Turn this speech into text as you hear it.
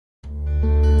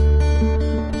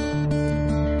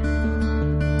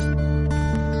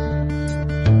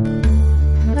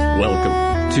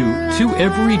To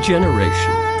Every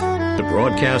Generation, the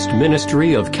broadcast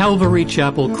ministry of Calvary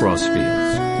Chapel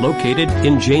Crossfields, located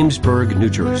in Jamesburg, New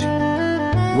Jersey,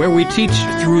 where we teach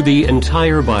through the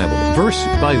entire Bible, verse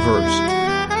by verse,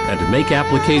 and make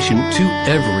application to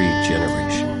every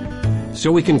generation,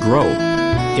 so we can grow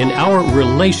in our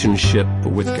relationship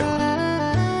with God.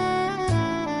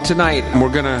 Tonight,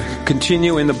 we're going to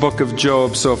continue in the book of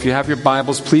Job. So if you have your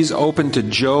Bibles, please open to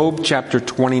Job chapter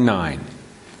 29.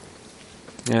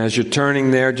 As you're turning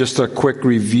there, just a quick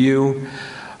review.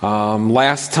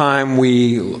 Last time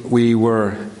we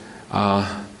were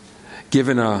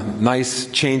given a nice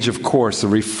change of course, a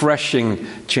refreshing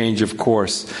change of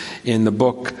course in the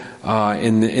book,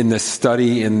 in the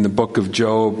study in the book of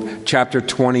Job. Chapter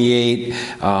 28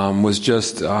 was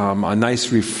just a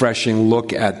nice refreshing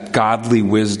look at godly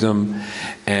wisdom.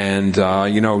 And,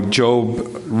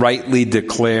 Job rightly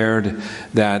declared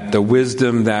that the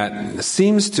wisdom that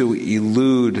seems to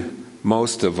elude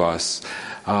most of us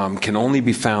can only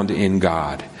be found in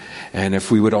God. And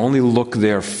if we would only look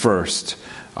there first,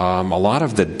 a lot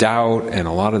of the doubt and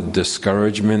a lot of the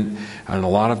discouragement and a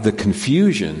lot of the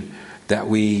confusion that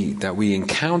we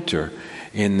encounter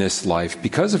in this life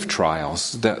because of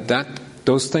trials,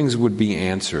 those things would be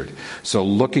answered. So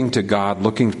looking to God,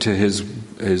 looking to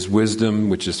His wisdom,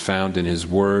 which is found in His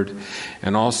Word,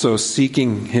 and also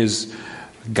seeking His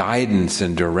guidance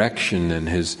and direction and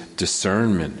His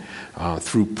discernment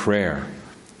through prayer.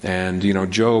 And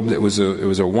Job, it was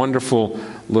a wonderful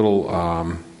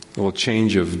little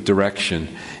change of direction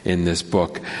in this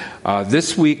book.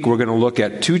 This week we're going to look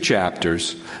at two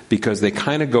chapters because they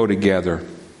kind of go together.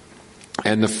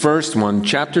 And the first one,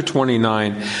 chapter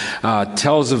 29,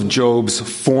 tells of Job's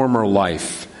former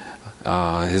life,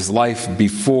 his life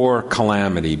before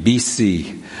calamity,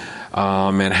 BC,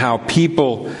 and how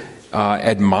people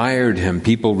admired him,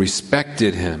 people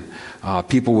respected him,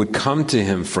 people would come to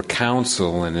him for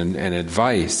counsel and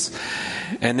advice.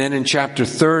 And then in chapter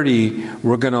 30,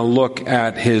 we're going to look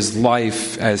at his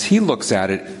life as he looks at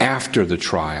it after the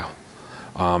trial,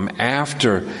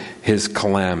 after his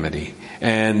calamity,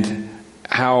 and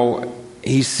how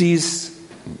he sees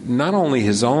not only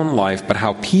his own life, but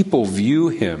how people view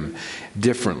him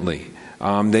differently.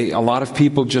 A lot of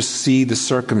people just see the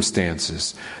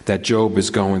circumstances that Job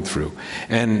is going through.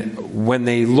 And when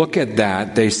they look at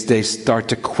that, they start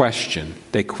to question.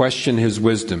 They question his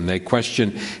wisdom. They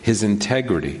question his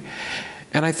integrity.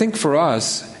 And I think for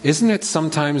us, isn't it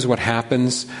sometimes what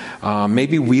happens?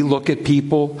 Maybe we look at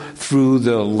people through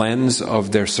the lens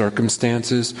of their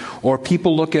circumstances, or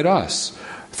people look at us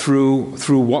through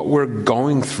what we're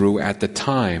going through at the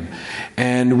time.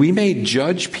 And we may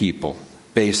judge people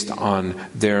based on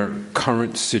their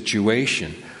current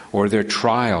situation or their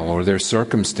trial or their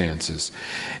circumstances.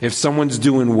 If someone's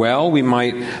doing well, we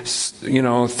might,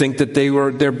 think that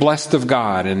they're blessed of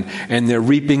God and they're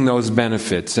reaping those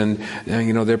benefits, and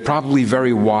they're probably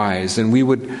very wise, and we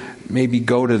would maybe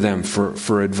go to them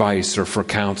for advice or for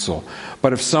counsel.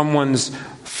 But if someone's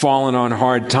fallen on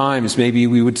hard times, maybe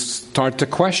we would start to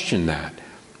question that.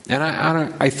 And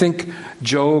I think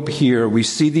Job here, we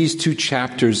see these two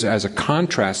chapters as a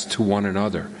contrast to one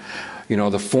another.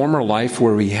 The former life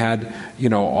where he had,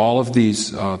 all of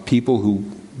these people who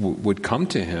would come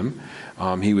to him.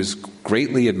 He was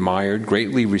greatly admired,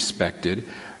 greatly respected.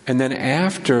 And then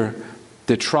after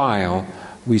the trial,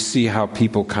 we see how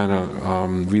people kind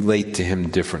of relate to him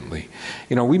differently.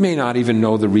 We may not even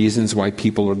know the reasons why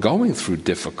people are going through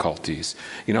difficulties,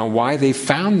 why they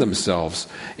found themselves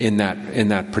in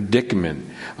that predicament.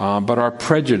 But our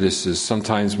prejudices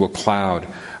sometimes will cloud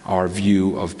our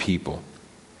view of people.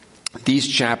 These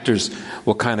chapters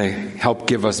will kind of help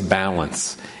give us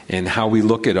balance in how we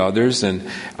look at others and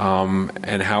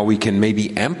how we can maybe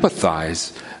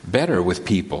empathize better with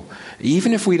people,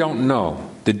 even if we don't know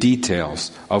the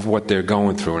details of what they're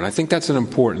going through. And I think that's an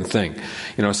important thing.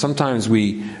 Sometimes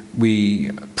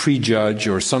we prejudge,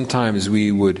 or sometimes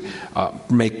we would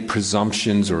make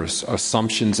presumptions or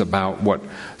assumptions about what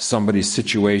somebody's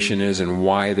situation is and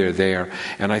why they're there.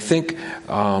 And I think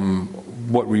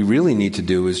what we really need to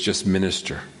do is just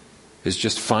minister, is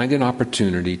just find an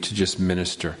opportunity to just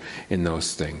minister in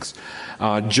those things.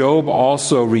 Job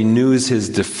also renews his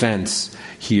defense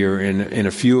here in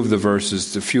a few of the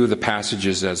verses, a few of the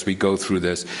passages as we go through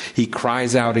this. He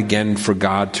cries out again for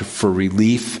God for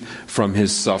relief from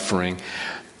his suffering.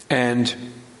 And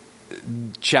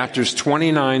chapters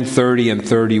 29, 30, and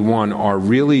 31 are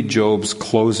really Job's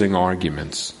closing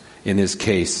arguments in his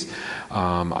case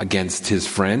against his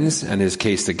friends and his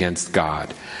case against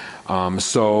God.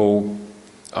 So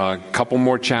a couple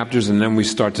more chapters, and then we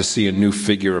start to see a new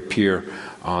figure appear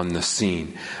on the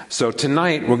scene. So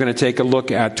tonight we're going to take a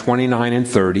look at 29 and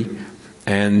 30,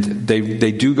 and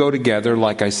they do go together,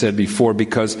 like I said before,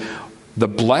 because the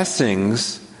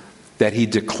blessings that he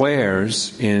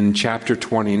declares in chapter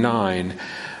 29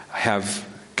 have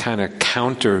kind of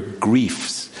counter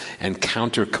griefs and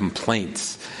counter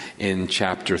complaints in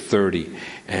chapter 30,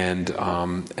 and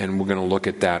we're going to look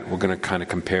at that. We're going to kind of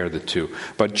compare the two.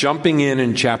 But jumping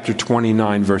in chapter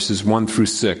 29, verses 1 through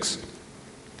 6,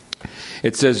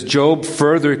 it says, Job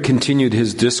further continued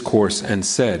his discourse and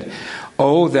said,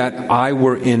 "Oh, that I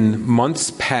were in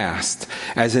months past,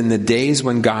 as in the days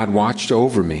when God watched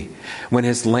over me, when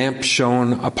his lamp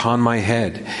shone upon my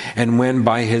head, and when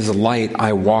by his light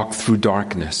I walked through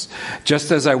darkness, just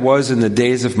as I was in the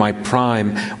days of my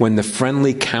prime, when the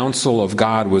friendly counsel of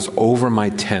God was over my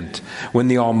tent, when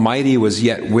the Almighty was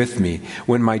yet with me,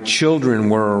 when my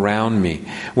children were around me,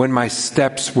 when my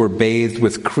steps were bathed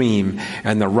with cream,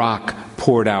 and the rock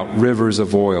poured out rivers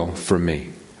of oil for me."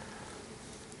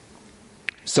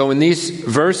 So in these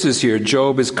verses here,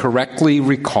 Job is correctly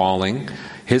recalling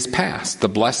his past, the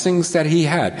blessings that he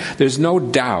had. There's no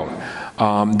doubt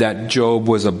that Job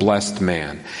was a blessed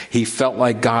man. He felt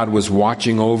like God was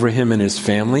watching over him and his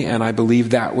family, and I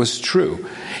believe that was true.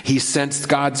 He sensed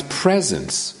God's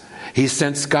presence. He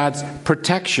sensed God's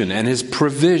protection and his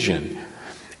provision.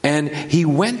 And he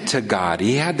went to God.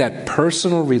 He had that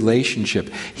personal relationship.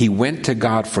 He went to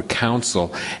God for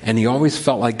counsel, and he always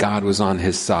felt like God was on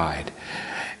his side.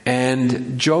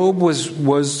 And Job was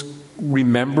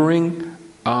remembering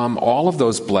all of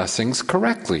those blessings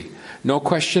correctly. No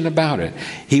question about it.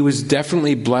 He was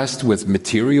definitely blessed with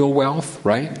material wealth,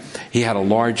 right? He had a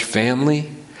large family.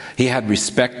 He had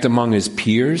respect among his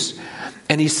peers.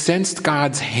 And he sensed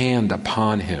God's hand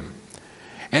upon him.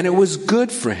 And it was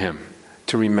good for him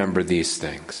to remember these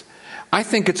things. I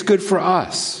think it's good for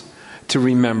us to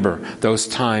remember those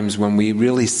times when we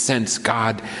really sense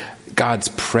God's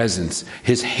presence,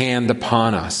 his hand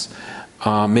upon us.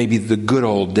 Maybe the good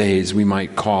old days, we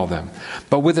might call them.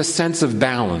 But with a sense of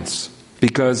balance.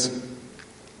 Because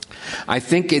I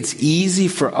think it's easy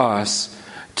for us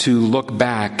to look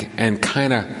back and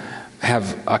kind of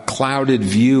have a clouded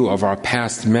view of our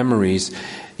past memories,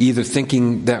 either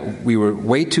thinking that we were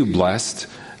way too blessed,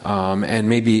 and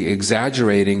maybe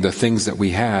exaggerating the things that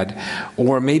we had,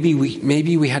 or maybe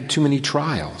we had too many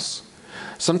trials.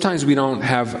 Sometimes we don't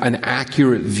have an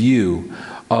accurate view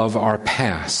of our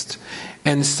past.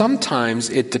 And sometimes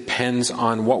it depends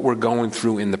on what we're going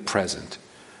through in the present.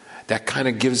 That kind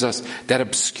of gives us, that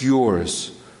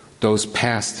obscures those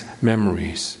past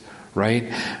memories,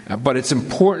 right? But it's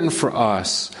important for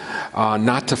us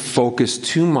not to focus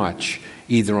too much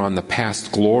either on the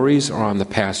past glories or on the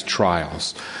past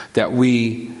trials. That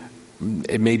we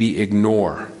maybe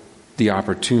ignore the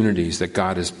opportunities that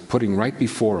God is putting right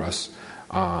before us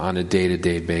on a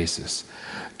day-to-day basis.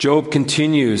 Job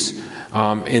continues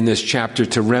in this chapter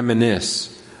to reminisce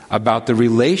about the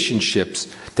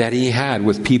relationships that he had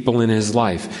with people in his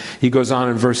life. He goes on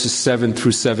in verses 7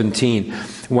 through 17.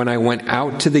 "When I went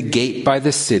out to the gate by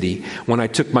the city, when I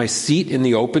took my seat in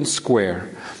the open square,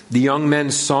 the young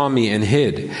men saw me and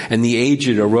hid, and the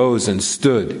aged arose and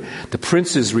stood. The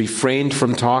princes refrained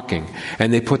from talking,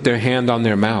 and they put their hand on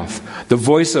their mouth. The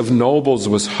voice of nobles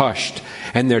was hushed,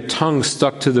 and their tongue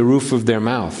stuck to the roof of their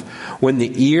mouth. When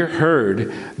the ear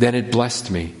heard, then it blessed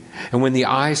me. And when the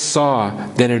eye saw,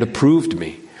 then it approved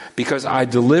me. Because I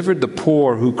delivered the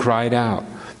poor who cried out,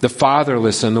 the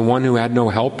fatherless and the one who had no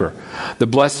helper. The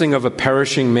blessing of a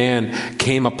perishing man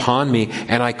came upon me,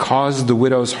 and I caused the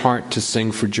widow's heart to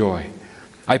sing for joy.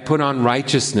 I put on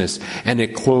righteousness, and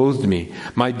it clothed me.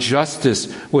 My justice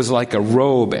was like a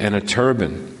robe and a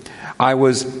turban. I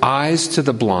was eyes to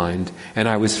the blind, and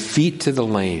I was feet to the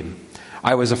lame.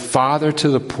 I was a father to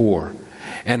the poor,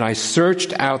 and I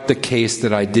searched out the case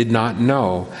that I did not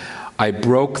know. I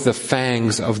broke the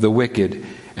fangs of the wicked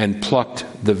and plucked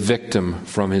the victim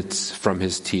from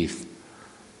his teeth."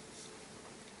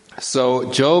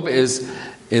 So Job is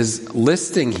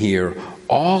listing here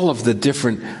all of the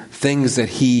different things that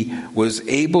he was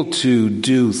able to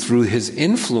do through his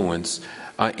influence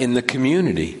in the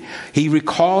community. He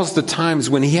recalls the times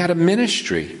when he had a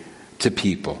ministry to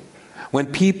people, when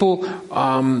people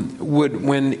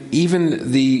when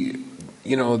even the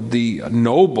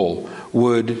noble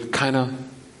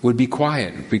would be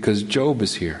quiet because Job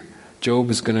is here.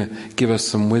 Job is going to give us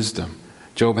some wisdom.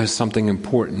 Job has something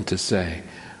important to say,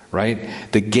 right?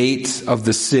 The gates of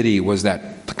the city was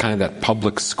that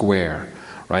public square,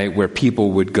 right, where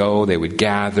people would go, they would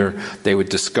gather, they would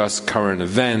discuss current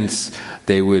events,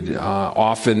 they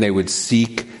would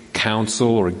seek counsel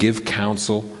or give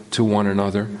counsel to one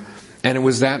another. And it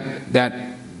was that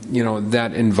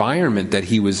environment that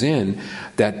he was in,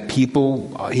 that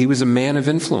he was a man of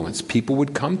influence. People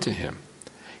would come to him.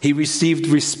 He received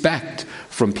respect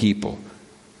from people.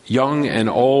 Young and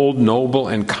old, noble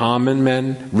and common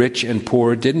men, rich and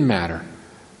poor, it didn't matter.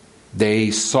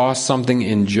 They saw something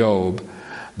in Job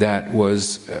that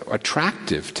was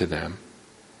attractive to them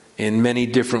in many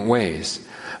different ways.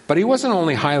 But he wasn't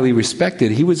only highly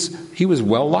respected, he was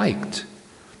well liked.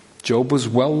 Job was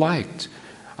well liked.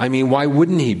 I mean, why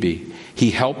wouldn't he be?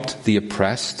 He helped the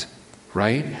oppressed,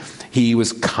 right? He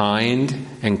was kind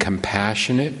and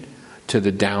compassionate to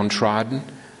the downtrodden.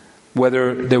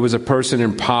 Whether there was a person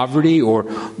in poverty or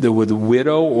there was the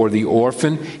widow or the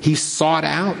orphan, he sought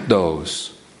out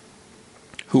those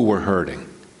who were hurting,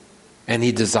 and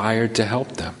he desired to help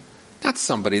them. That's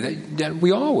somebody that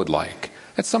we all would like.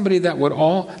 That's somebody that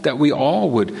we all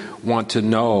would want to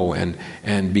know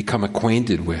and become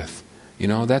acquainted with.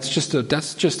 That's just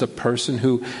a person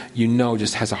who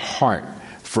just has a heart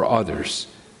for others.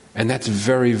 And that's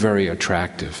very, very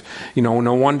attractive.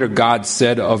 No wonder God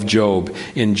said of Job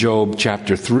in Job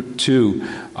chapter 2,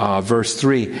 verse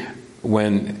 3,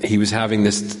 when he was having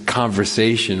this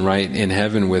conversation, right, in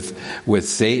heaven with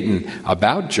Satan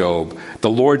about Job, the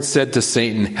Lord said to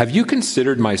Satan, "Have you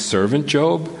considered my servant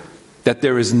Job, that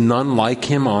there is none like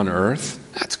him on earth?"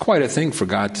 That's quite a thing for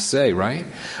God to say, right?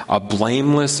 A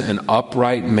blameless and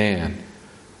upright man,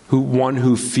 one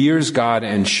who fears God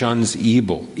and shuns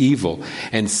evil,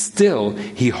 and still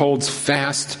he holds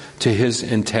fast to his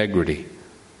integrity.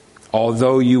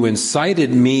 Although you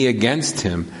incited me against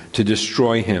him to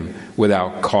destroy him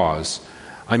without cause.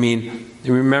 I mean,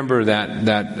 you remember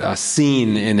that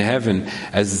scene in heaven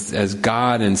as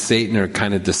God and Satan are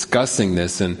kind of discussing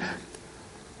this, and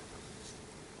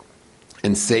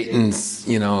Satan,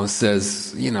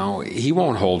 says, he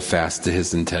won't hold fast to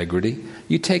his integrity.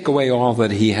 You take away all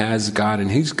that he has, God,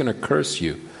 and he's going to curse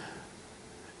you.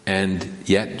 And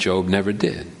yet Job never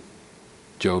did.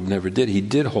 Job never did. He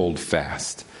did hold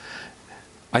fast.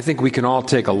 I think we can all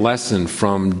take a lesson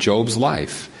from Job's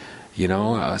life.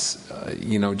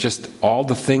 Just all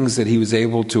the things that he was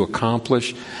able to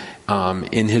accomplish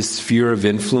in his sphere of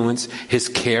influence, his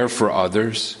care for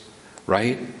others,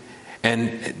 right?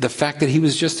 And the fact that he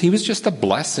was just a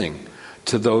blessing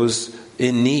to those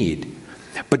in need.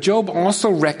 But Job also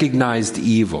recognized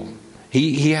evil.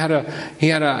 He had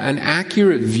an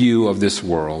accurate view of this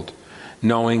world,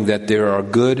 knowing that there are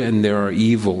good and there are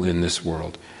evil in this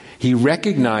world. He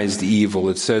recognized evil.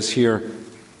 It says here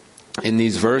in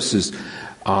these verses,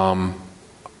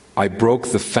 I broke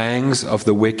the fangs of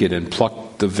the wicked and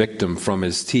plucked the victim from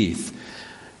his teeth.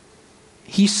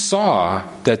 He saw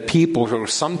that people were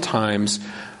sometimes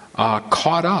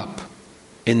caught up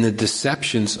in the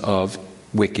deceptions of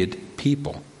wicked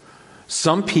people.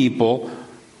 Some people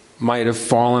might have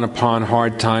fallen upon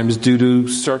hard times due to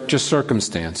just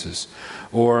circumstances,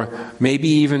 or maybe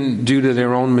even due to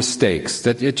their own mistakes.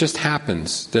 That it just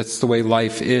happens. That's the way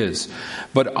life is.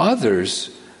 But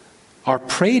others are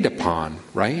preyed upon,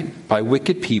 right, by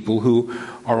wicked people who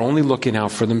are only looking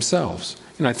out for themselves.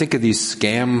 I think of these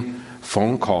scam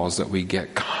phone calls that we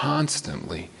get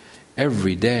constantly,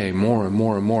 every day, more and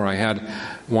more and more. I had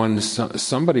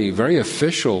somebody very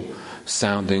official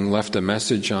sounding left a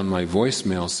message on my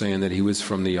voicemail saying that he was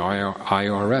from the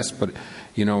IRS, but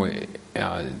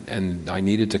and I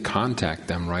needed to contact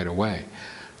them right away.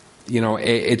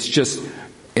 It's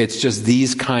just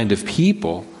these kind of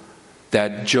people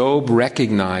that Job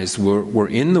recognized were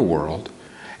in the world,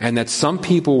 and that some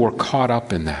people were caught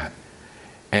up in that.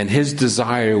 And his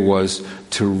desire was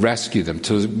to rescue them,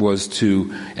 was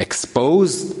to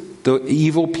expose the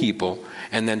evil people,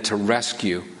 and then to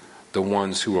rescue the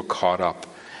ones who were caught up.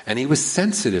 And he was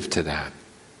sensitive to that.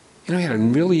 He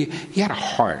had a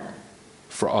heart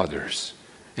for others,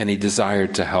 and he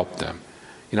desired to help them.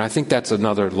 I think that's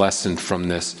another lesson from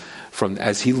this,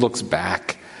 as he looks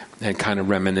back and kind of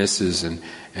reminisces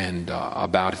and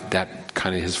about that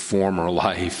kind of his former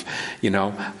life.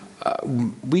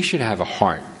 We should have a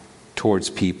heart towards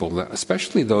people,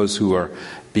 especially those who are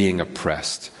being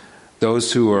oppressed,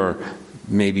 those who are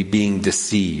maybe being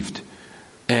deceived.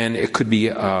 And it could be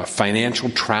a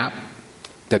financial trap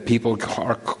that people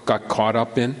got caught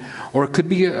up in, or it could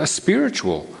be a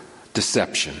spiritual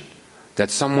deception, that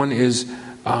someone is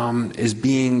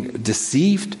being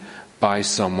deceived by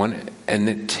someone and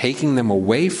then taking them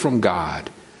away from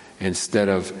God instead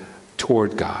of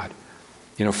toward God.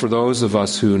 For those of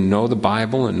us who know the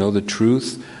Bible and know the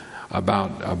truth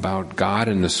about God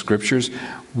and the Scriptures,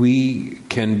 we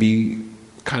can be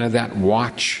kind of that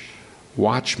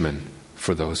watchman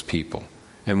for those people.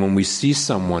 And when we see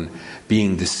someone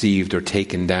being deceived or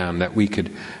taken down, that we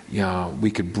could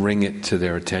bring it to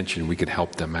their attention. We could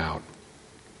help them out.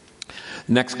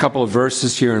 The next couple of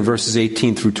verses here, in verses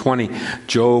 18 through 20,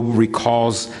 Job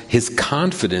recalls his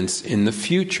confidence in the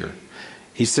future.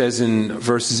 He says in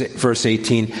verse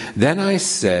 18, "Then I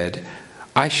said,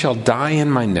 I shall die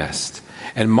in my nest,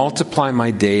 and multiply my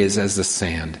days as the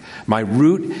sand. My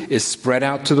root is spread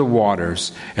out to the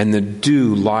waters, and the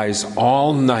dew lies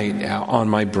all night on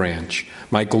my branch.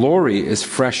 My glory is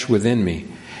fresh within me,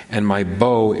 and my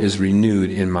bow is renewed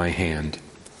in my hand."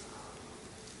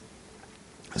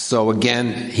 So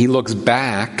again, he looks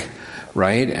back,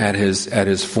 right, at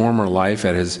his former life,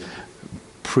 at his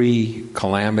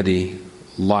pre-calamity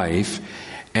life,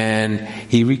 and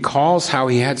he recalls how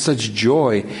he had such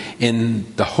joy in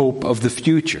the hope of the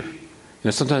future.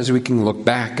 Sometimes we can look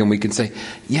back and we can say,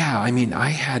 yeah, I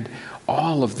had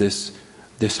all of this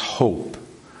hope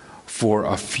for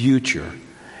a future,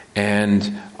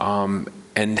 and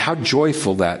how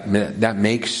joyful that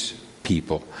makes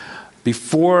people.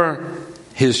 Before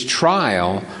his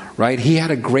trial, right, he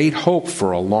had a great hope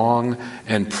for a long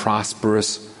and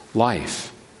prosperous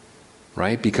life,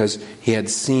 right? Because he had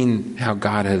seen how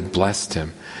God had blessed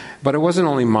him. But it wasn't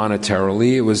only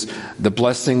monetarily, it was the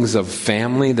blessings of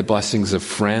family, the blessings of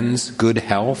friends, good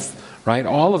health, right?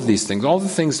 All of these things, all the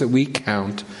things that we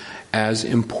count as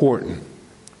important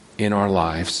in our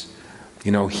lives.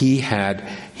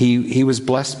 He was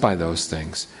blessed by those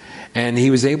things. And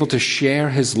he was able to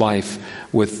share his life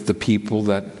with the people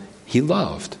that he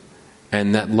loved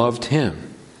and that loved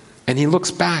him. And he looks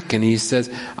back and he says,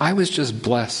 I was just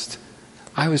blessed.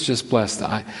 I was just blessed.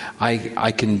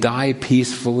 I can die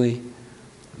peacefully,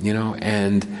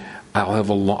 and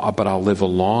I'll live a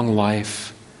long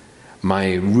life.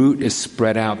 My root is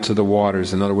spread out to the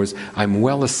waters. In other words, I'm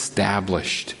well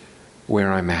established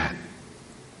where I'm at.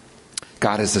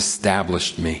 God has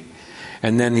established me.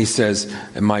 And then he says,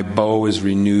 my bow is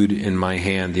renewed in my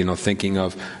hand, thinking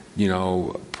of,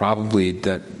 probably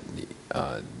that,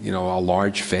 a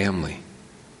large family,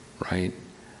 right?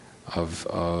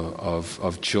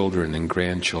 Of children and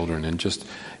grandchildren, and just,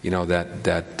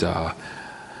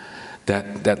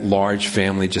 that large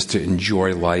family just to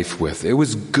enjoy life with. It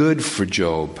was good for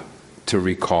Job to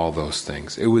recall those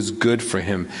things. It was good for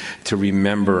him to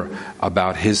remember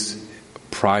about his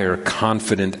prior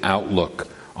confident outlook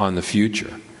on the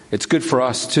future. It's good for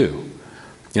us too,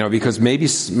 because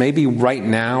maybe right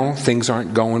now things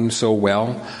aren't going so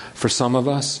well for some of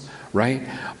us, right?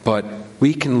 But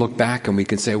we can look back and we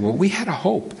can say, well, we had a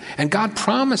hope, and God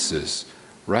promises,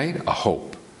 right, a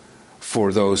hope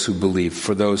for those who believe,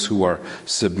 for those who are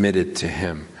submitted to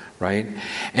Him, right?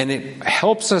 And it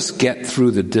helps us get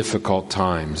through the difficult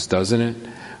times, doesn't it?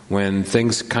 When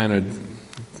things kind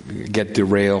of get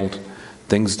derailed,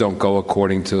 things don't go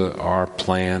according to our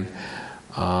plan.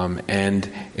 And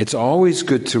it's always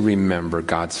good to remember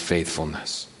God's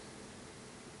faithfulness,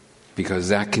 because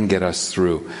that can get us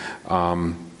through.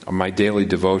 My daily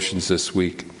devotions this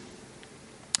week,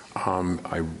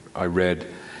 I read,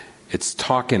 it's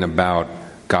talking about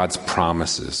God's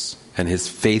promises and His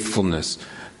faithfulness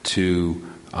to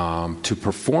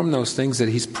perform those things that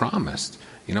He's promised.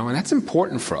 And that's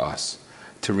important for us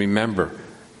to remember,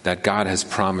 that God has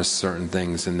promised certain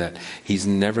things and that He's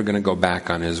never going to go back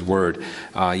on His word.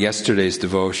 Yesterday's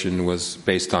devotion was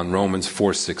based on Romans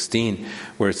 4:16,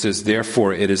 where it says,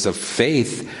 "Therefore it is of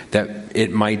faith that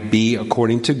it might be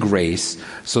according to grace,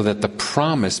 so that the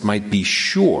promise might be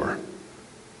sure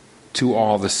to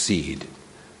all the seed."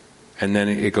 And then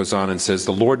it goes on and says,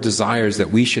 "The Lord desires that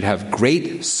we should have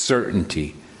great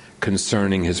certainty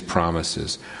concerning His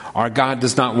promises." Our God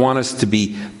does not want us to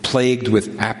be plagued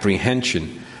with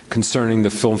apprehension concerning the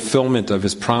fulfillment of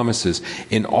His promises.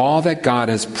 In all that God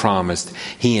has promised,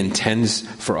 He intends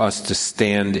for us to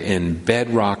stand in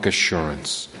bedrock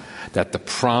assurance that the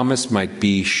promise might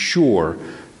be sure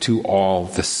to all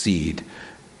the seed.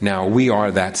 Now, we are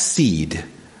that seed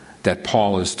that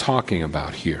Paul is talking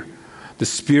about here. The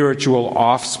spiritual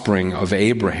offspring of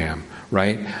Abraham,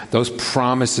 right? Those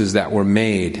promises that were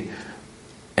made,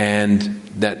 and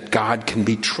that God can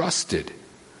be trusted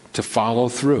to follow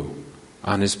through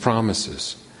on His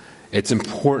promises. It's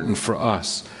important for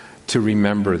us to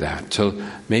remember that, to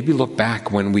maybe look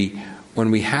back when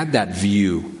we had that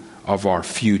view of our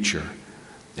future,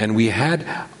 and we had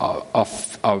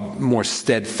a more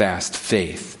steadfast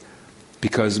faith,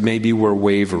 because maybe we're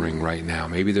wavering right now.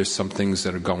 Maybe there's some things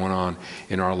that are going on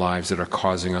in our lives that are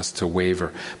causing us to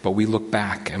waver. But we look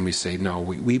back and we say, no,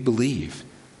 we believe.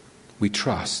 We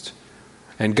trust.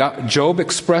 And Job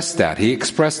expressed that. He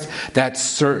expressed that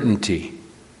certainty.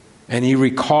 And he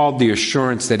recalled the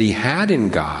assurance that he had in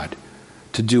God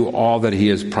to do all that he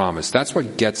has promised. That's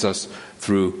what gets us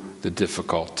through the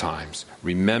difficult times.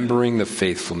 Remembering the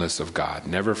faithfulness of God,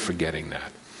 never forgetting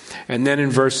that. And then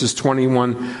in verses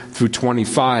 21 through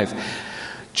 25,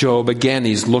 Job, again,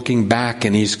 he's looking back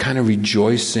and he's kind of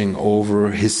rejoicing over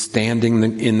his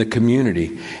standing in the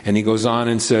community. And he goes on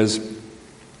and says,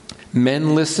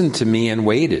 "Men listened to me and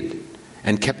waited,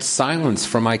 and kept silence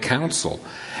from my counsel.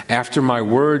 After my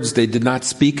words they did not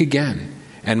speak again,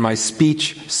 and my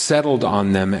speech settled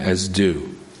on them as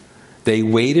dew. They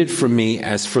waited for me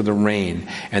as for the rain,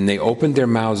 and they opened their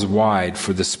mouths wide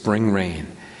for the spring rain.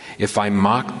 If I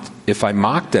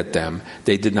mocked at them,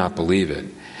 they did not believe it.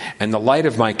 And the light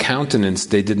of my countenance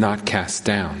they did not cast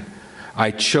down. I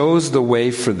chose the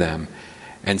way for them,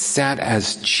 and sat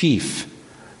as chief.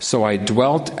 So I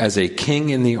dwelt as a king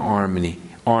in the army,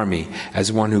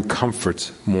 as one who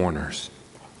comforts mourners."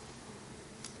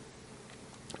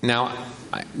 Now,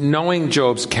 knowing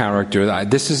Job's character,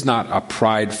 this is not a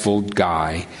prideful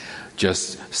guy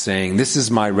just saying, "This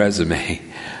is my resume.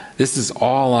 This is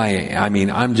all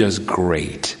I'm just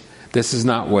great." This is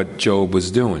not what Job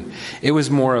was doing. It was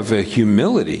more of a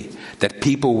humility that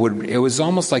it was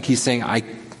almost like he's saying,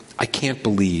 I can't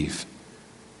believe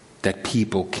that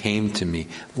people came to me,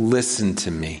 listened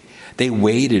to me. They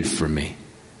waited for me.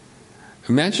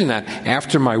 Imagine that.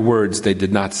 After my words, they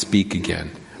did not speak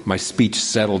again. My speech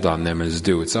settled on them as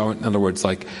dew. It's, in other words,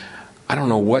 like, I don't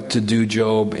know what to do,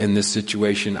 Job, in this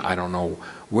situation. I don't know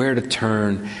where to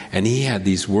turn. And he had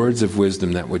these words of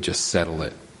wisdom that would just settle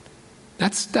it.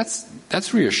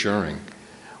 That's reassuring.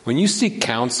 When you seek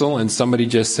counsel and somebody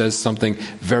just says something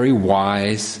very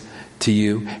wise to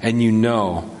you, and you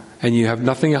know, and you have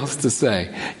nothing else to say,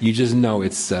 you just know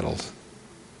it's settled.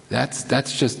 That's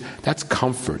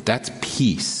comfort. That's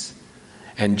peace.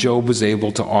 And Job was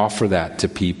able to offer that to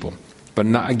people. But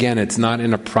again, it's not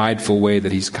in a prideful way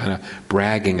that he's kind of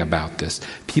bragging about this.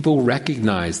 People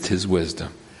recognized his wisdom.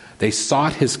 They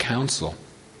sought his counsel.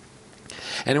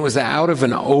 And it was out of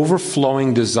an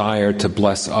overflowing desire to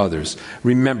bless others.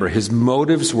 Remember, his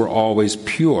motives were always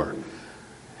pure.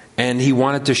 And he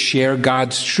wanted to share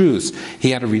God's truths.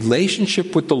 He had a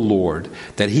relationship with the Lord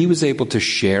that he was able to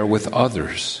share with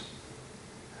others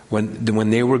when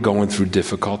they were going through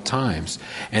difficult times.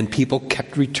 And people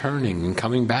kept returning and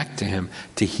coming back to him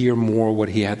to hear more what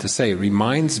he had to say. It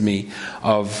reminds me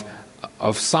of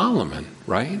Solomon,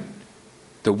 right?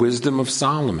 The wisdom of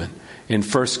Solomon. In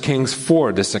 1 Kings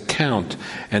 4, this account,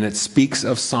 and it speaks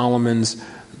of Solomon's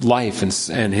life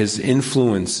and his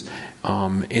influence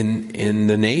in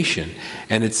the nation.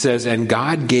 And it says, and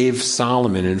God gave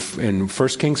Solomon, in 1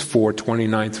 Kings 4,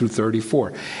 29 through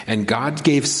 34, and God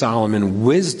gave Solomon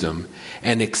wisdom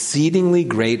and exceedingly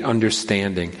great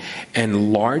understanding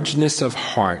and largeness of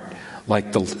heart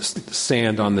like the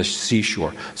sand on the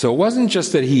seashore. So it wasn't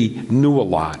just that he knew a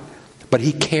lot, but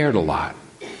he cared a lot.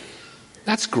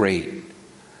 That's great.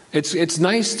 It's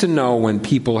nice to know when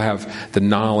people have the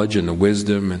knowledge and the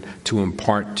wisdom and to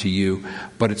impart to you,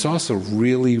 but it's also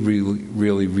really, really,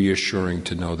 really reassuring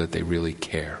to know that they really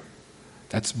care.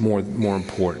 That's more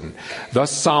important.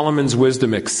 Thus Solomon's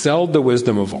wisdom excelled the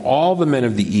wisdom of all the men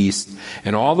of the East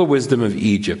and all the wisdom of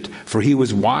Egypt, for he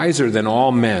was wiser than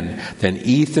all men, than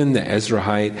Ethan the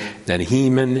Ezrahite, than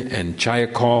Heman and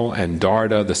Chiakol and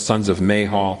Darda, the sons of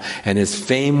Mahal, and his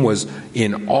fame was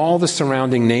in all the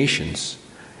surrounding nations.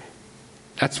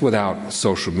 That's without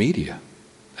social media.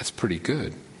 That's pretty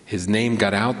good. His name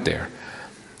got out there.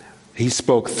 He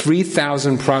spoke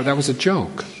 3,000 proverbs. That was a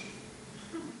joke.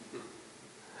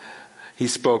 He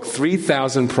spoke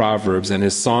 3,000 proverbs, and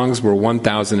his songs were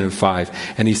 1,005.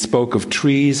 And he spoke of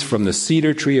trees, from the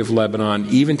cedar tree of Lebanon,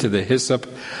 even to the hyssop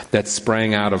that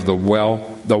sprang out of the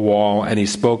wall. And he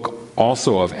spoke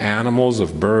also of animals,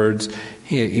 of birds.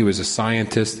 He was a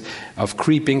scientist, of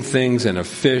creeping things and of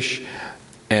fish.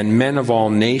 And men of all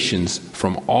nations,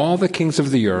 from all the kings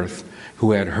of the earth,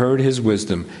 who had heard his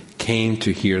wisdom, came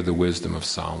to hear the wisdom of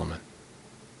Solomon.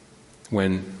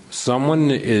 When someone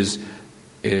is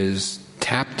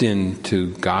tapped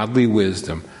into godly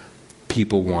wisdom,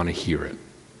 people want to hear it.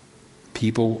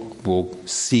 People will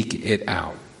seek it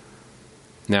out.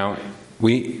 Now,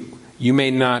 you may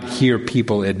not hear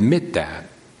people admit that,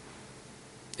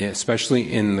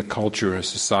 especially in the culture and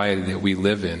society that we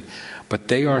live in, but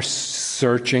they are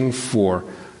searching for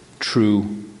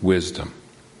true wisdom.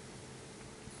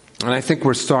 And I think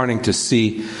we're starting to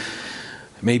see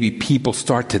maybe people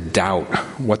start to doubt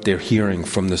what they're hearing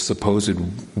from the supposed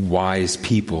wise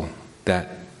people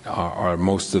that are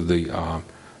most of the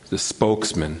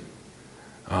spokesmen,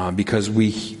 because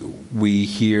we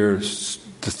hear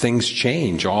the things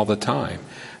change all the time.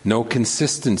 No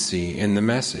consistency in the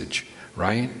message,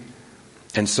 right?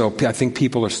 And so I think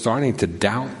people are starting to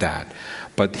doubt that.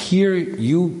 But here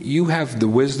you have the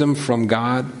wisdom from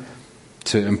God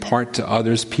to impart to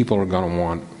others. People are going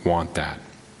to want that.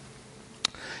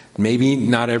 Maybe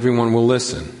not everyone will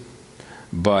listen,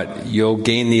 but you'll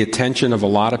gain the attention of a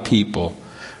lot of people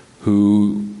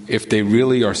who, if they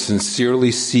really are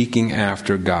sincerely seeking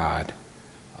after God,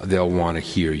 they'll want to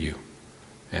hear you.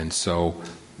 And so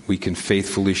we can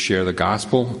faithfully share the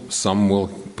gospel. Some will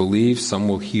believe, some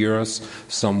will hear us,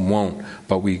 some won't.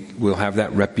 But we will have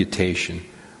that reputation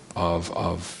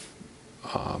of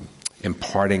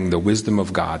imparting the wisdom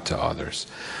of God to others.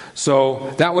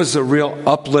 So that was a real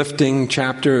uplifting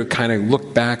chapter. Kind of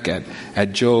looked back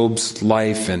at Job's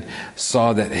life and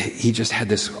saw that he just had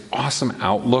this awesome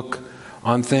outlook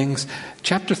on things.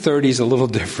 Chapter 30 is a little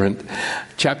different.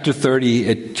 Chapter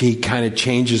 30, he kind of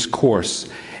changes course.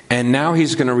 And now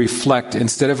he's going to reflect,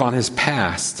 instead of on his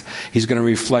past, he's going to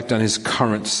reflect on his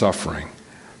current suffering.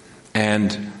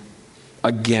 And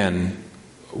again,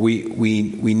 we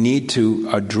need to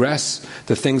address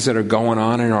the things that are going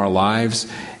on in our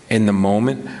lives in the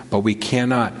moment, but we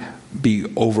cannot be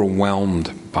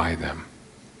overwhelmed by them,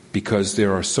 because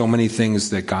there are so many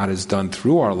things that God has done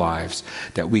through our lives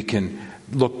that we can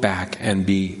look back and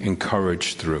be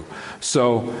encouraged through.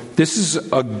 So this is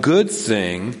a good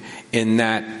thing in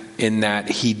that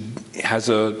he has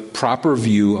a proper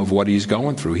view of what he's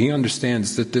going through. He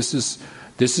understands that this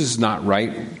is not right,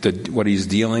 what he's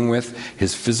dealing with,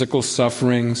 his physical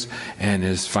sufferings and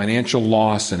his financial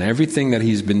loss and everything that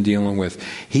he's been dealing with.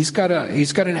 He's got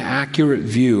an accurate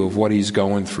view of what he's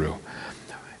going through.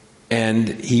 And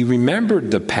he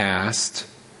remembered the past,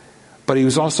 but he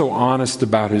was also honest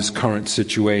about his current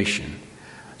situation.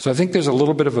 So I think there's a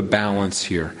little bit of a balance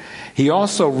here. He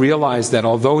also realized that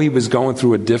although he was going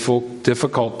through a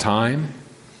difficult time,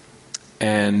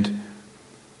 and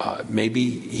maybe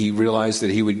he realized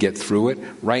that he would get through it,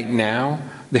 right now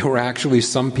there were actually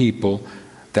some people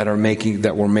that were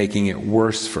making it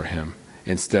worse for him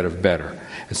instead of better.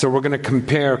 And so we're going to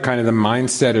compare kind of the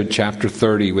mindset of chapter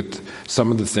 30 with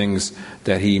some of the things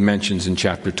that he mentions in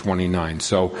chapter 29.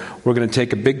 So we're going to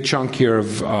take a big chunk here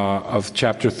of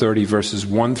chapter 30, verses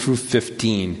 1 through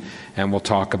 15, and we'll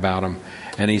talk about them.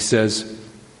 And he says,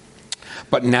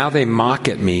 "But now they mock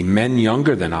at me, men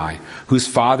younger than I, whose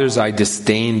fathers I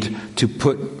disdained to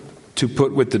put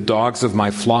with the dogs of my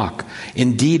flock.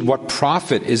 Indeed, what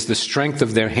profit is the strength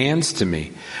of their hands to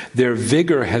me? Their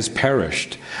vigor has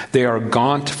perished. They are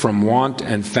gaunt from want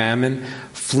and famine,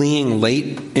 fleeing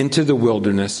late into the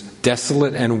wilderness,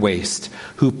 desolate and waste,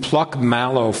 who pluck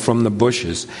mallow from the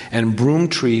bushes and broom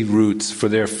tree roots for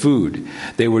their food.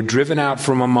 They were driven out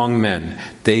from among men.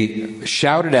 They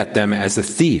shouted at them as a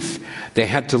thief. They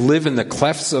had to live in the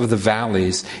clefts of the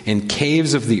valleys, in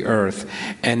caves of the earth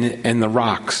and the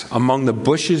rocks. Among the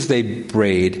bushes they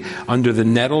brayed, under the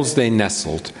nettles they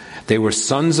nestled. They were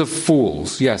sons of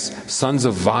fools, yes, sons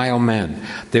of vile men.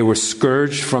 They were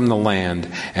scourged from the land,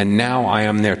 and now I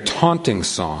am their taunting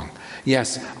song.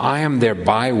 Yes, I am their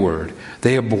byword.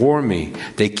 They abhor me.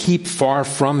 They keep far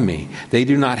from me. They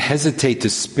do not hesitate to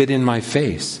spit in my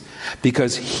face.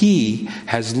 Because he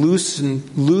has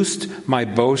loosed my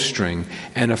bowstring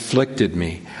and afflicted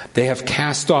me. They have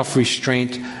cast off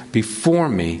restraint before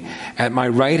me. At my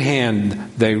right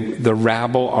hand the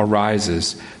rabble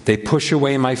arises. They push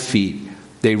away my feet.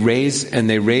 They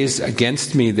raise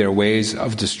against me their ways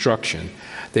of destruction.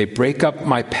 They break up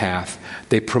my path.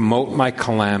 They promote my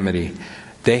calamity.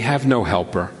 They have no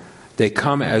helper. They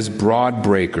come as broad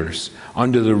breakers.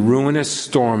 Under the ruinous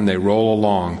storm they roll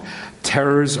along.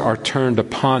 Terrors are turned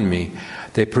upon me.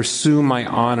 They pursue my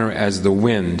honor as the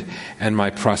wind, and my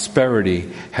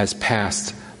prosperity has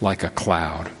passed like a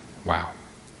cloud. Wow.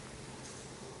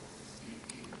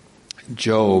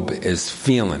 Job is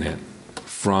feeling it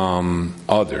from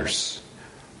others.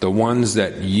 The ones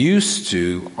that used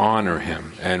to honor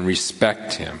him and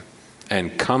respect him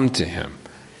and come to him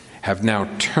have now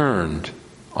turned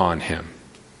on him.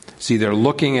 See, they're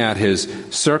looking at his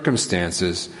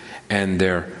circumstances and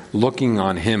they're looking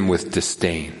on him with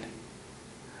disdain.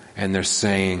 And they're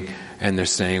saying,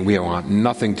 we want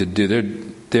nothing to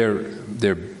do.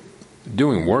 They're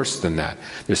doing worse than that.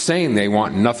 They're saying they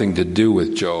want nothing to do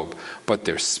with Job, but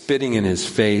they're spitting in his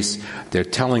face. They're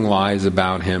telling lies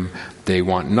about him. They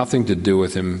want nothing to do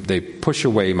with him. They push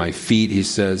away my feet, he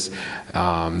says.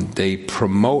 They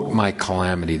promote my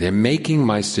calamity. They're making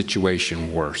my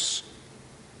situation worse.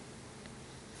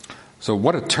 So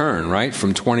what a turn, right?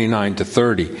 From 29 to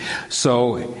 30.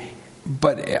 So,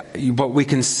 but we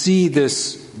can see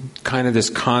this kind of this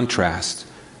contrast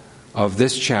of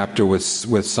this chapter with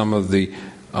some of the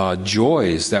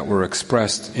joys that were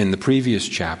expressed in the previous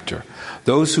chapter.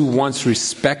 Those who once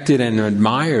respected and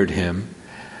admired him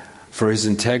for his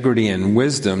integrity and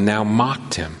wisdom now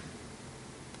mocked him.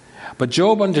 But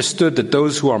Job understood that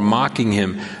those who are mocking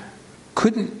him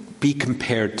couldn't be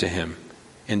compared to him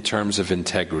in terms of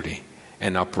integrity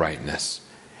and uprightness.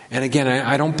 And again,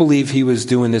 I don't believe he was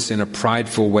doing this in a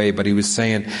prideful way, but he was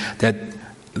saying that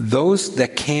those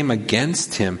that came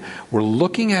against him were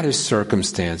looking at his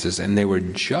circumstances and they were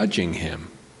judging him.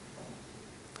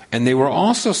 And they were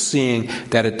also seeing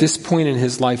that at this point in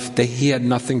his life, he had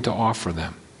nothing to offer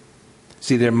them.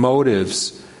 See, their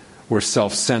motives were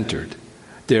self-centered.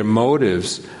 Their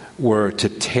motives were to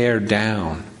tear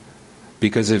down.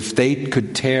 Because if they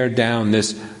could tear down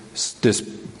this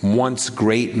once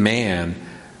great man,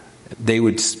 they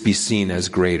would be seen as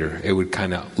greater. It would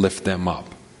kind of lift them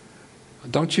up.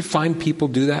 Don't you find people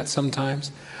do that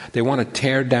sometimes? They want to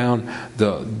tear down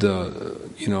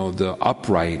the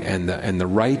upright and the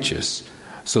righteous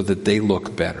so that they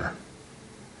look better.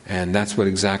 And that's what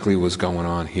exactly was going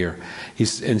on here.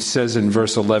 It says in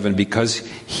verse 11, because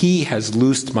he has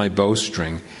loosed my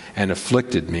bowstring and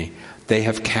afflicted me, they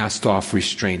have cast off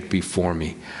restraint before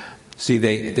me. See,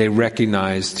 they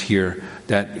recognized here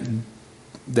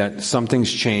that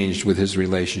something's changed with his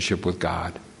relationship with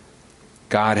God.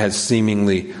 God has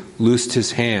seemingly loosed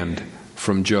his hand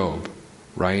from Job,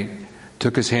 right?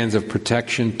 Took his hands of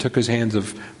protection, took his hands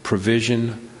of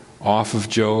provision off of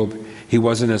Job. He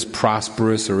wasn't as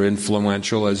prosperous or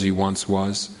influential as he once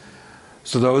was.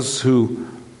 So those who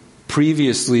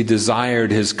previously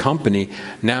desired his company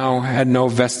now had no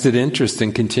vested interest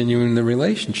in continuing the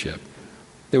relationship.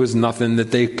 There was nothing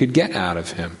that they could get out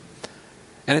of him.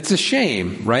 And it's a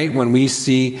shame, right, when we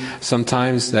see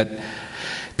sometimes that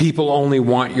people only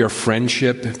want your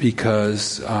friendship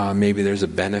because maybe there's a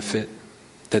benefit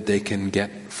that they can get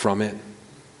from it.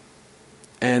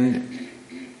 And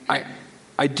I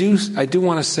do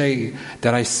want to say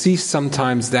that I see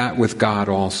sometimes that with God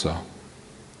also.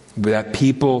 That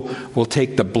people will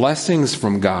take the blessings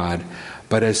from God,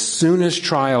 but as soon as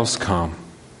trials come,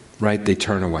 right, they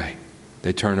turn away.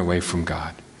 They turn away from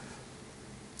God.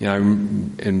 You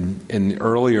know,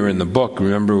 earlier in the book,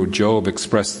 remember Job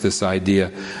expressed this idea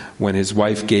when his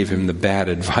wife gave him the bad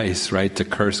advice, right, to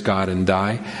curse God and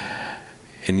die.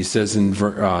 And he says in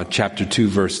chapter 2,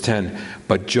 verse 10,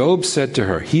 but Job said to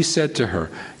her,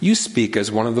 you speak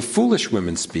as one of the foolish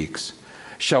women speaks.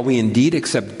 Shall we indeed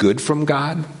accept good from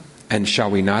God? And shall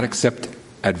we not accept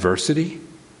adversity?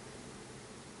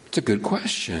 It's a good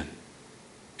question.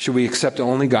 Should we accept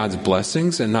only God's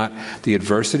blessings and not the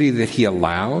adversity that he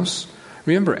allows?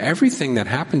 Remember, everything that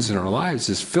happens in our lives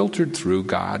is filtered through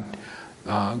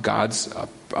God's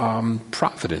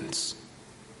providence.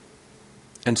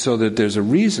 And so that there's a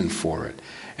reason for it.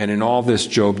 And in all this,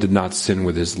 Job did not sin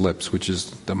with his lips, which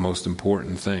is the most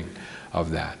important thing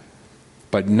of that.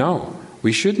 But no,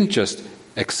 we shouldn't just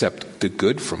accept the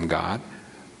good from God.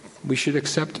 We should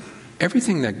accept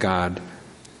everything that God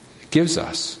gives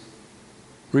us.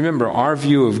 Remember, our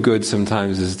view of good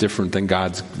sometimes is different than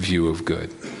God's view of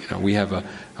good. You know, we have a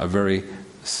very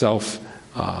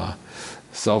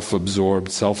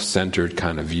self-absorbed, self-centered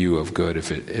kind of view of good.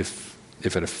 If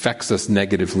it affects us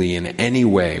negatively in any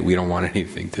way, we don't want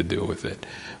anything to do with it.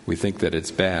 We think that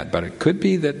it's bad, but it could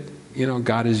be that, you know,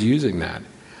 God is using that.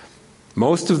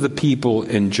 Most of the people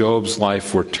in Job's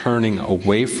life were turning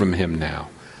away from him now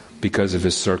because of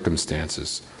his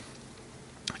circumstances.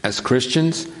 As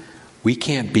Christians, we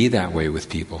can't be that way with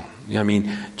people. I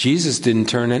mean, Jesus didn't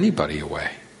turn anybody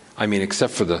away. I mean,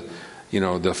 except for the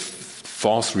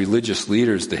false religious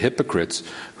leaders, the hypocrites,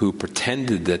 who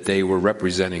pretended that they were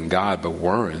representing God but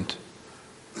weren't.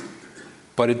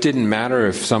 But it didn't matter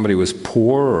if somebody was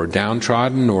poor or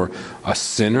downtrodden or a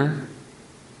sinner.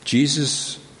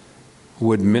 Jesus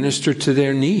would minister to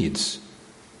their needs.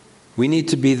 We need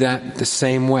to be the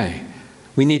same way.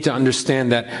 We need to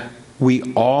understand that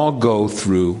we all go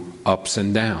through ups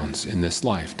and downs in this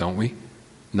life, don't we?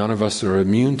 None of us are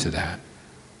immune to that.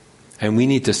 And we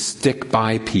need to stick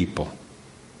by people,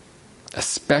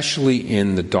 especially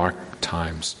in the dark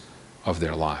times of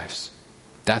their lives.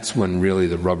 That's when really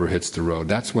the rubber hits the road.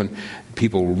 That's when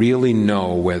people really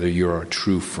know whether you're a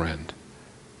true friend.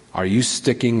 Are you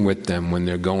sticking with them when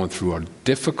they're going through a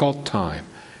difficult time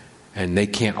and they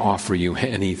can't offer you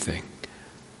anything?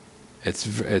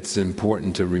 It's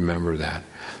important to remember that.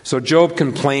 So Job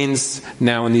complains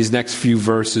now in these next few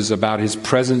verses about his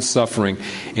present suffering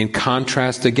in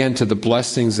contrast again to the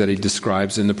blessings that he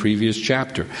describes in the previous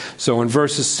chapter. So in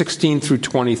verses 16 through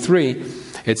 23,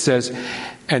 it says,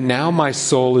 And now my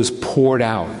soul is poured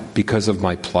out because of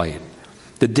my plight.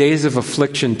 The days of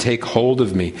affliction take hold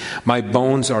of me. My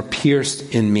bones are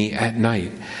pierced in me at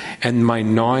night, and my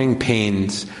gnawing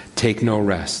pains take no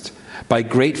rest. By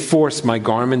great force my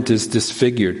garment is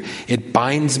disfigured. It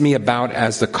binds me about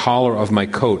as the collar of my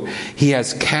coat. He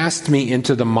has cast me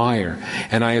into the mire,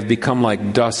 and I have become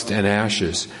like dust and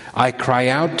ashes. I cry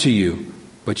out to you,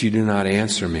 but you do not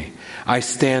answer me. I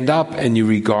stand up, and you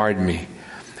regard me.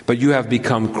 But you have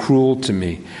become cruel to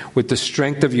me. With the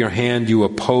strength of your hand you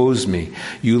oppose me.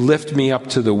 You lift me up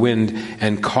to the wind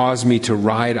and cause me to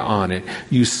ride on it.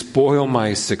 You spoil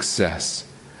my success.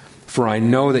 For I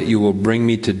know that you will bring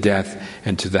me to death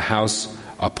and to the house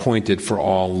appointed for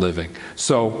all living.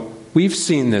 So we've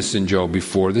seen this in Job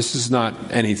before. This is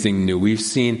not anything new. We've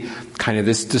seen kind of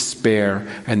this despair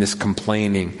and this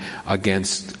complaining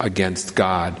against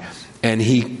God. And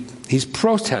he's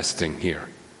protesting here.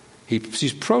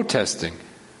 He's protesting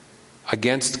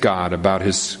against God about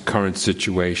his current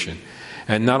situation.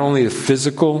 And not only the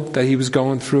physical that he was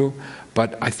going through,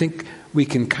 but I think we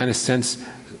can kind of sense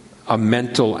a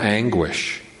mental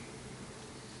anguish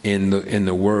in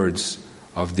the words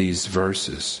of these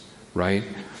verses, right?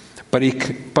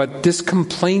 But this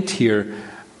complaint here,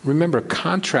 remember,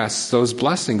 contrasts those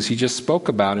blessings he just spoke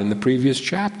about in the previous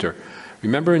chapter.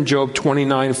 Remember in Job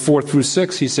 29, 4 through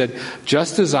 6, he said,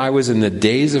 just as I was in the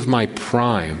days of my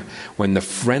prime, when the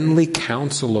friendly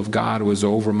counsel of God was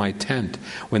over my tent,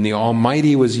 when the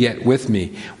Almighty was yet with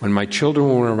me, when my children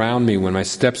were around me, when my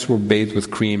steps were bathed with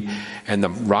cream, and the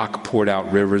rock poured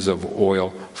out rivers of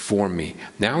oil for me.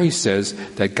 Now he says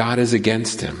that God is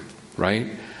against him,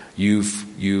 right? You've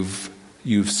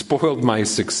spoiled my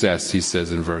success, he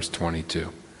says in verse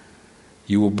 22.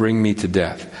 You will bring me to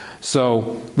death.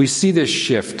 So we see this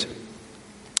shift.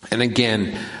 And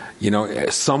again,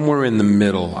 somewhere in the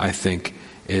middle, I think,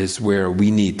 is where we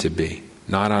need to be.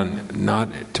 Not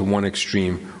to one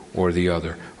extreme or the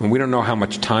other. And we don't know how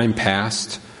much time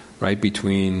passed, right,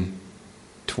 between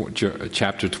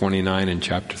chapter 29 and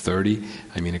chapter 30.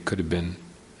 I mean, it could have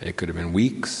been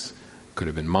weeks, could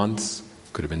have been months,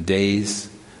 could have been days.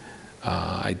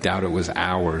 I doubt it was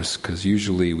hours, because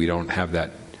usually we don't have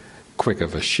that quick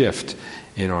of a shift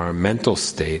in our mental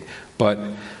state, but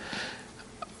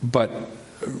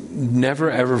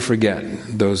never ever forget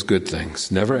those good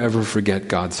things. Never ever forget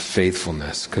God's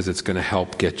faithfulness, because it's going to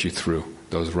help get you through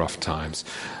those rough times.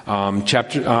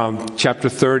 Chapter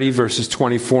 30, verses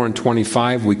 24 and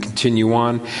 25, we continue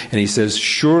on, and he says,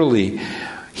 surely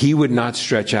he would not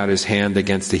stretch out his hand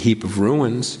against a heap of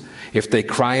ruins if they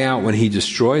cry out when he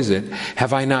destroys it.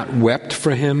 Have I not wept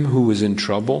for him who is in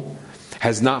trouble?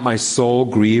 Has not my soul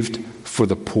grieved for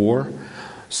the poor?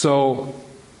 So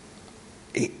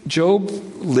Job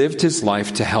lived his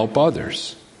life to help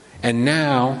others. And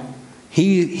now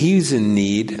he's in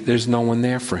need. There's no one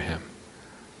there for him.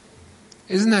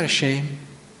 Isn't that a shame?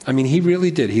 I mean, he really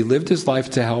did. He lived his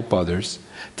life to help others,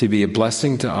 to be a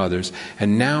blessing to others.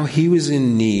 And now he was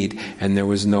in need and there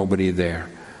was nobody there.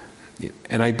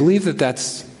 And I believe that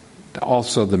that's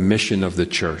also the mission of the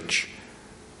church,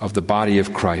 of the body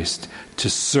of Christ, to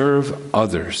serve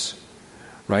others,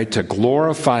 right? To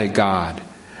glorify God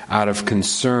out of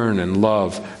concern and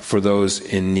love for those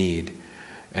in need.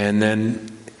 And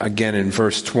then again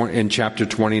in chapter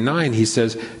 29, he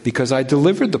says, because I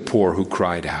delivered the poor who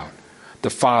cried out,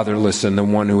 the fatherless and the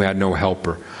one who had no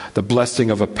helper. The blessing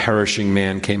of a perishing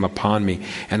man came upon me,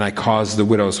 and I caused the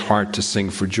widow's heart to sing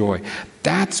for joy.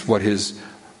 That's what his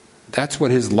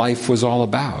life was all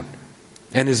about.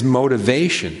 And his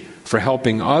motivation for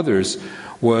helping others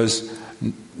was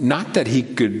not that he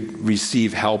could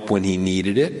receive help when he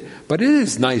needed it, but it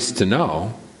is nice to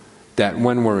know that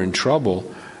when we're in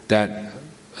trouble, that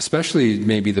especially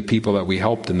maybe the people that we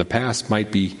helped in the past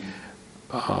might be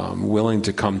willing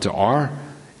to come to our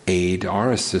aid,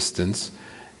 our assistance.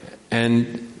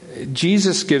 And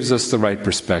Jesus gives us the right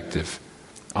perspective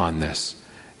on this.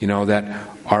 That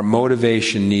our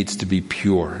motivation needs to be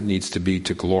pure, needs to be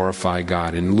to glorify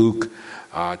God. In Luke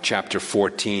chapter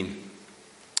 14,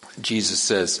 Jesus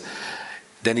says,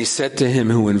 then he said to him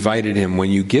who invited him, when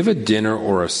you give a dinner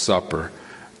or a supper,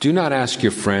 do not ask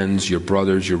your friends, your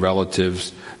brothers, your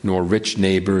relatives, nor rich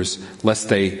neighbors, lest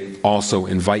they also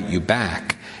invite you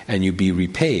back and you be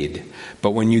repaid.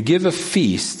 But when you give a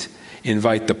feast,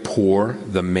 invite the poor,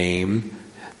 the maimed,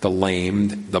 the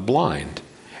lame, the blind,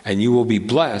 and you will be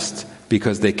blessed,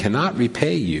 because they cannot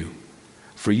repay you,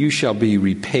 for you shall be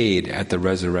repaid at the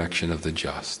resurrection of the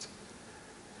just.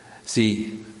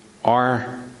 See,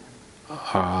 our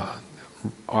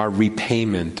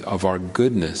repayment of our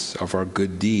goodness, of our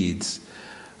good deeds,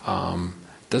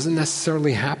 Doesn't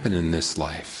necessarily happen in this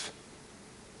life.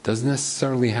 Doesn't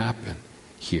necessarily happen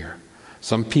here.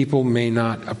 Some people may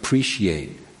not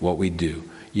appreciate what we do.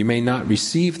 You may not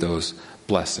receive those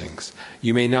blessings.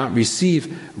 You may not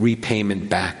receive repayment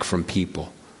back from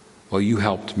people. Well, you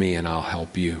helped me and I'll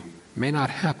help you. It may not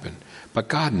happen, but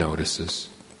God notices.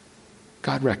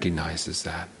 God recognizes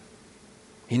that.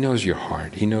 He knows your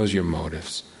heart. He knows your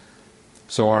motives.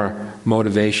 So our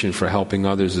motivation for helping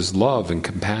others is love and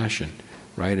compassion,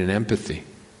 right, and empathy.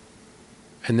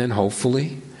 And then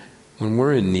hopefully, when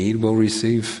we're in need, we'll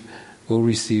receive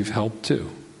help too.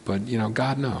 But,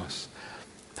 God knows.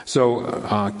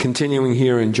 So, continuing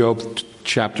here in Job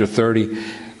chapter 30,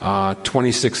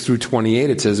 26 through 28,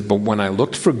 it says, "But when I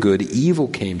looked for good, evil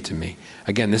came to me."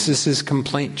 Again, this is his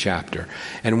complaint chapter.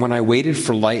 "And when I waited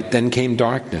for light, then came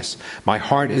darkness. My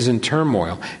heart is in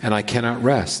turmoil, and I cannot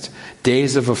rest.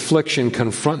 Days of affliction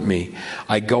confront me.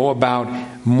 I go about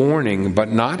mourning,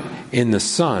 but not in the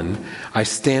sun. I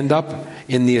stand up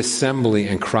in the assembly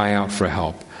and cry out for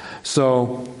help."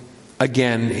 So,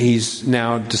 again, he's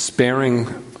now despairing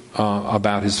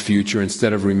about his future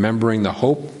instead of remembering the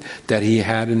hope that he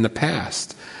had in the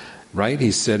past. Right?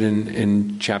 He said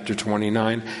in chapter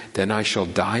 29, "Then I shall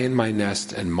die in my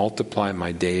nest and multiply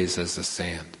my days as the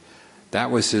sand." That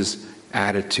was his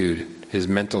attitude, his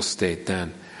mental state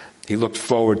then. He looked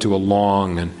forward to a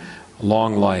long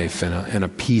life and a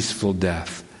peaceful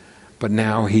death. But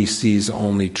now he sees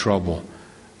only trouble.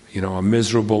 A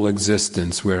miserable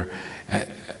existence where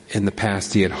in the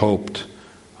past he had hoped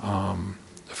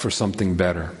for something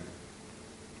better.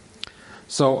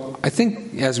 So I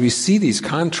think as we see these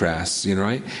contrasts,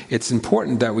 right, it's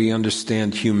important that we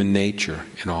understand human nature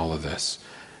in all of this.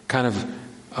 Kind of,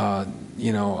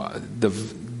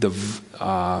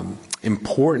 the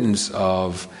importance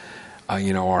of,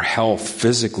 our health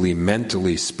physically,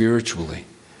 mentally, spiritually,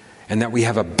 and that we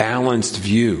have a balanced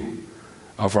view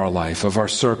of our life, of our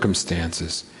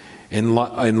circumstances, in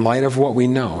light of what we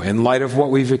know, in light of what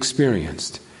we've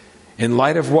experienced, in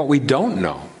light of what we don't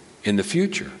know in the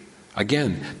future.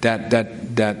 Again,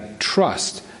 that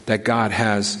trust that God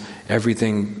has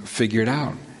everything figured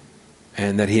out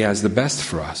and that he has the best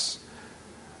for us.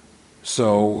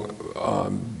 So,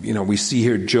 we see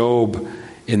here Job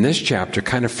in this chapter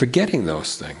kind of forgetting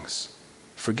those things.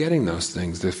 Forgetting the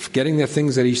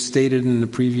things that he stated in the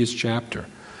previous chapter.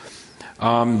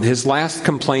 His last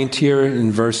complaint here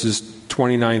in verses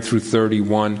 29 through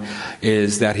 31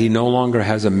 is that he no longer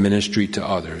has a ministry to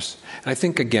others. And I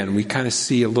think again we kind of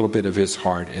see a little bit of his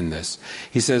heart in this.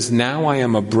 He says, "Now I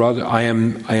am a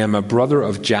brother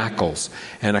of jackals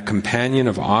and a companion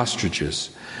of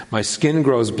ostriches. My skin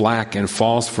grows black and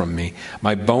falls from me.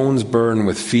 My bones burn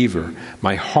with fever.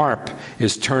 My harp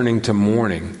is turned to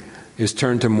mourning,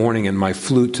 and my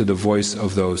flute to the voice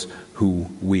of those who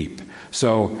weep."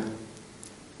 So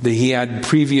he had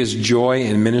previous joy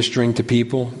in ministering to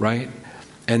people, right?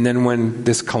 And then when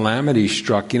this calamity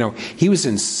struck, he was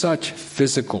in such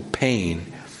physical pain,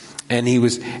 and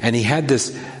he had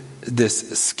this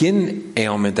skin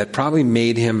ailment that probably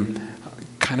made him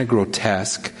kind of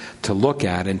grotesque to look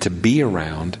at and to be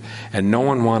around, and no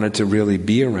one wanted to really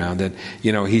be around it.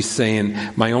 He's saying,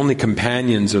 "My only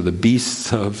companions are the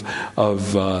beasts of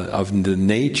the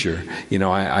nature.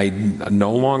 I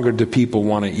no longer do people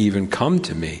want to even come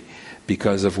to me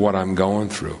because of what I'm going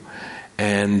through."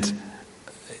 And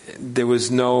there was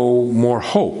no more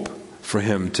hope for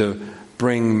him to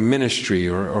bring ministry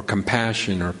or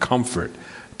compassion or comfort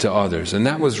to others. And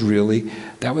that was really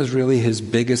his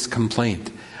biggest complaint.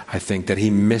 I think that he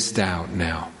missed out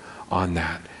now on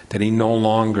that he no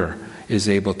longer is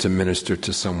able to minister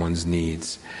to someone's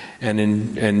needs. And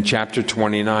in chapter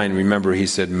 29, remember, he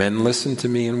said, "Men listened to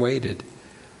me and waited.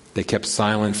 They kept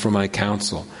silent for my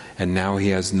counsel." And now he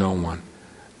has no one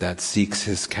that seeks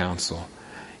his counsel.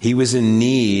 He was in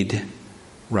need,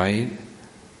 right?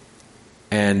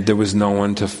 And there was no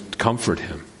one to comfort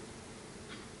him.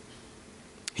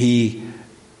 He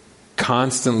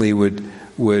constantly would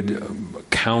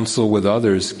counsel with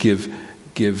others, give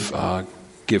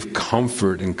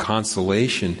comfort and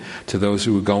consolation to those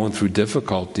who were going through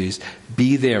difficulties,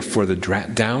 be there for the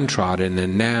downtrodden,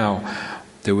 and now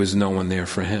there was no one there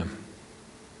for him.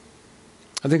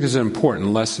 I think there's an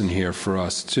important lesson here for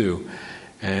us too,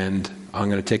 and I'm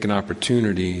going to take an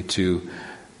opportunity to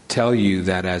tell you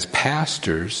that as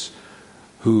pastors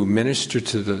who minister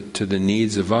to the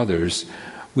needs of others,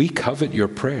 we covet your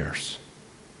prayers.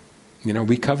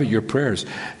 We covet your prayers.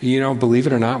 Believe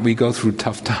it or not, we go through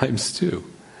tough times too.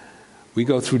 We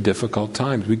go through difficult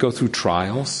times. We go through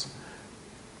trials.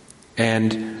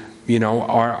 And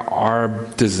our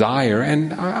desire,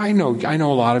 and I know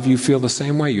a lot of you feel the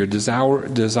same way. Your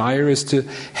desire is to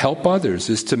help others,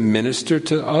 is to minister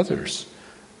to others,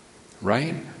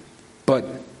 right? But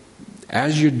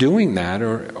as you're doing that,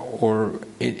 or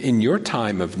in your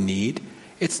time of need,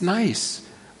 it's nice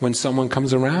when someone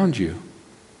comes around you.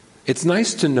 It's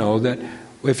nice to know that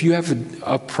if you have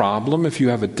a problem, if you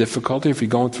have a difficulty, if you're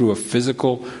going through a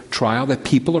physical trial, that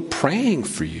people are praying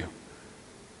for you.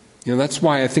 That's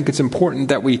why I think it's important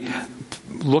that we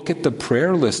look at the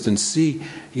prayer list and see,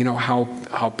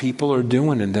 how people are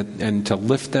doing and to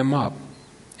lift them up.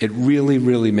 It really,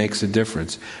 really makes a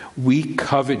difference. We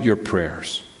covet your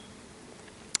prayers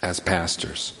as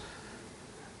pastors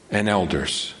and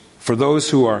elders. For those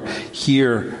who are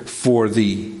here for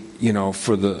the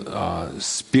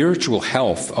spiritual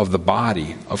health of the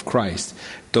body of Christ,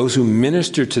 those who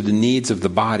minister to the needs of the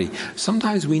body,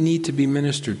 sometimes we need to be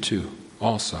ministered to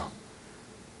also.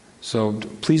 So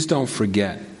please don't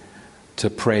forget to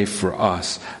pray for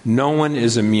us. No one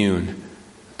is immune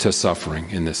to suffering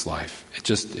in this life.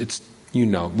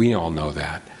 We all know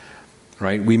that,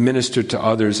 right? We minister to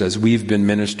others as we've been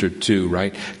ministered to,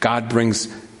 right? God brings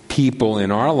people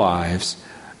in our lives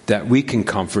that we can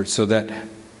comfort so that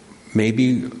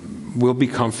maybe we'll be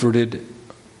comforted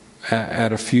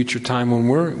at a future time when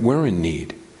we're in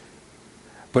need.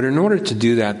 But in order to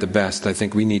do that the best, I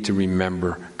think we need to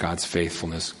remember God's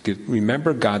faithfulness.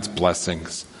 Remember God's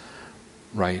blessings,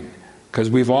 right? Because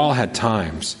we've all had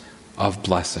times of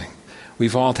blessing.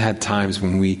 We've all had times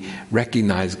when we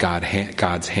recognize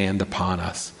God's hand upon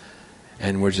us,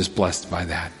 and we're just blessed by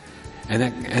that.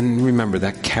 And remember,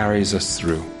 that carries us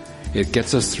through. It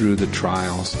gets us through the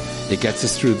trials. It gets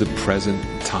us through the present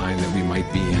time that we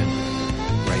might be in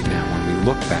right now when we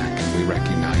look back and we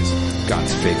recognize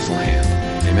God's faithful hand.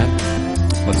 Amen?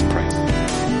 Let's pray.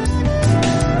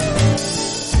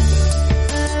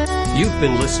 You've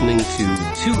been listening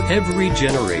to Every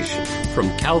Generation from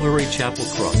Calvary Chapel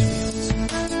Crossfields.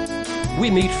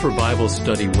 We meet for Bible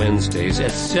study Wednesdays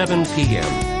at 7 p.m.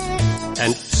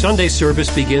 and Sunday service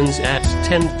begins at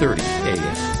 10:30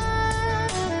 a.m.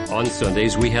 On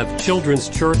Sundays, we have children's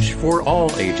church for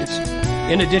all ages,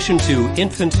 in addition to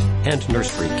infant and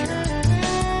nursery care.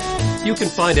 You can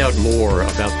find out more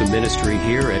about the ministry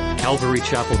here at Calvary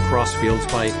Chapel Crossfields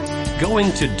by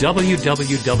going to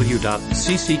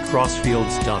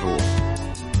www.cccrossfields.org,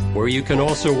 where you can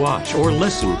also watch or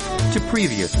listen to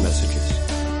previous messages.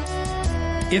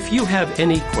 If you have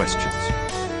any questions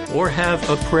or have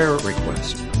a prayer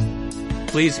request,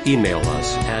 please email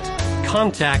us at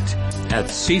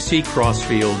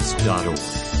contact@cccrossfields.org.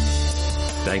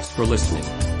 Thanks for listening,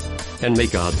 and may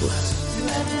God bless.